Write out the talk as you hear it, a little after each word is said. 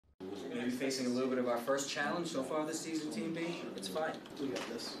Maybe facing a little bit of our first challenge so far this season, Team B. It's fine. We got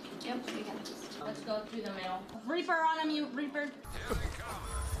this. Yep, we got this. Let's go through the middle. Reaper on him, you Reaper. Here they come.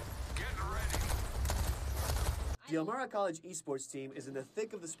 Get ready. The Elmira College esports team is in the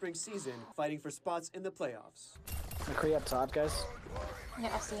thick of the spring season, fighting for spots in the playoffs. McCree up top, guys.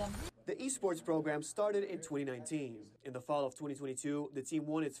 Yeah, I see him. The Esports Program started in 2019. In the fall of 2022, the team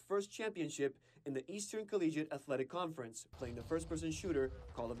won its first championship in the Eastern Collegiate Athletic Conference, playing the first-person shooter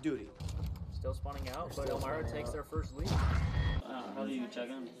Call of Duty. Still spawning out, but Elmira takes their first lead. How do you check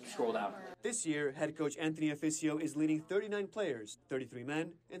in? Scroll down. This year, head coach Anthony Officio is leading 39 players, 33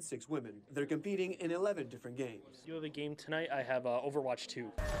 men and 6 women. They're competing in 11 different games. You have a game tonight. I have Overwatch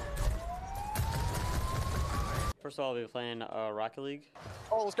 2. First of all, we'll be playing Rocket League.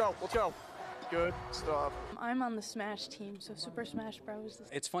 Oh, let's go. Good stuff. I'm on the Smash team, so Super Smash Bros.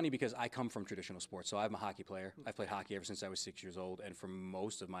 It's funny because I come from traditional sports, so I'm a hockey player. I've played hockey ever since I was 6 years old, and for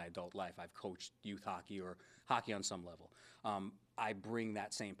most of my adult life, I've coached youth hockey or hockey on some level. I bring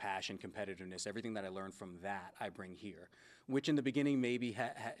that same passion, competitiveness, everything that I learned from that, I bring here, which in the beginning maybe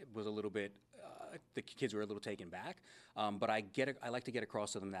was a little bit, the kids were a little taken back, but I like to get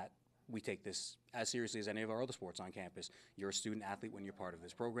across to them that we take this as seriously as any of our other sports on campus. You're a student athlete when you're part of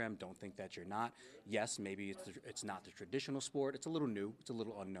this program. Don't think that you're not. Yes, maybe it's not the traditional sport. It's a little new. It's a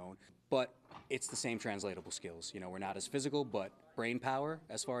little unknown. But it's the same translatable skills. You know, we're not as physical, but brain power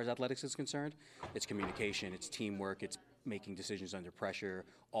as far as athletics is concerned. It's communication. It's teamwork. It's making decisions under pressure,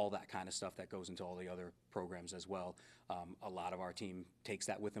 all that kind of stuff that goes into all the other programs as well. A lot of our team takes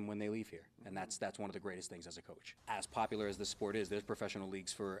that with them when they leave here, and that's one of the greatest things as a coach. As popular as this sport is, there's professional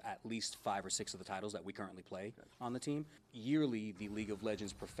leagues for at least 5 or 6 of the titles that we currently play on the team. Yearly, the League of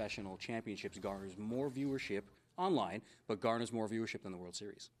Legends Professional Championships garners more viewership online, but garners more viewership than the World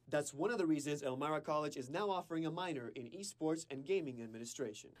Series. That's one of the reasons Elmira College is now offering a minor in Esports and Gaming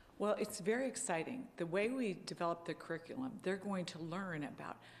Administration. Well, it's very exciting. The way we develop the curriculum, they're going to learn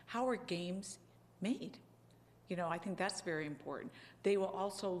about how are games made. You know, I think that's very important. They will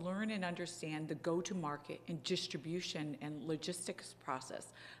also learn and understand the go-to-market and distribution and logistics process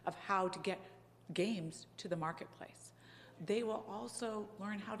of how to get games to the marketplace. They will also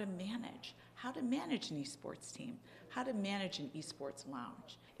learn how to manage an esports team, how to manage an esports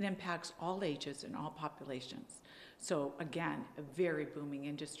lounge. It impacts all ages and all populations. So again, a very booming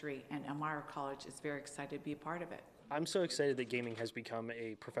industry, and Elmira College is very excited to be a part of it. I'm so excited that gaming has become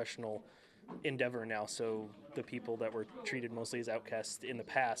a professional endeavor now, so the people that were treated mostly as outcasts in the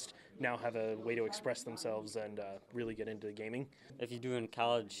past now have a way to express themselves and really get into gaming. If you do in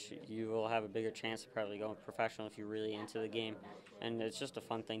college, you will have a bigger chance of probably going professional if you're really into the game. And it's just a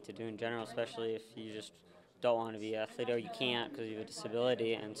fun thing to do in general, especially if you just don't want to be an athlete or you can't because you have a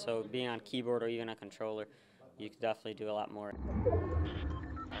disability. And so being on keyboard or even a controller, you could definitely do a lot more.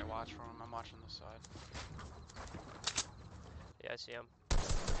 Alright, watch for him. I'm watching this side. Yeah, I see him.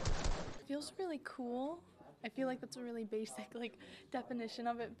 It feels really cool. I feel like that's a really basic definition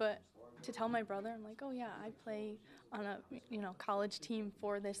of it, but to tell my brother, I'm like, oh yeah, I play on a college team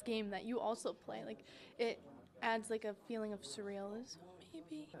for this game that you also play. It adds a feeling of surrealism,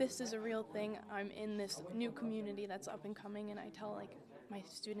 maybe. This is a real thing. I'm in this new community that's up and coming, and I tell my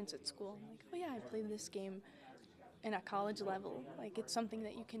students at school, I'm like, oh yeah, I played this game in a college level. It's something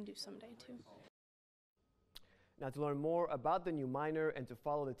that you can do someday too. Now, to learn more about the new minor and to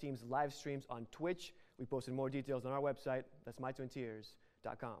follow the team's live streams on Twitch, we posted more details on our website. That's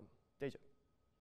mytwintears.com. Deja.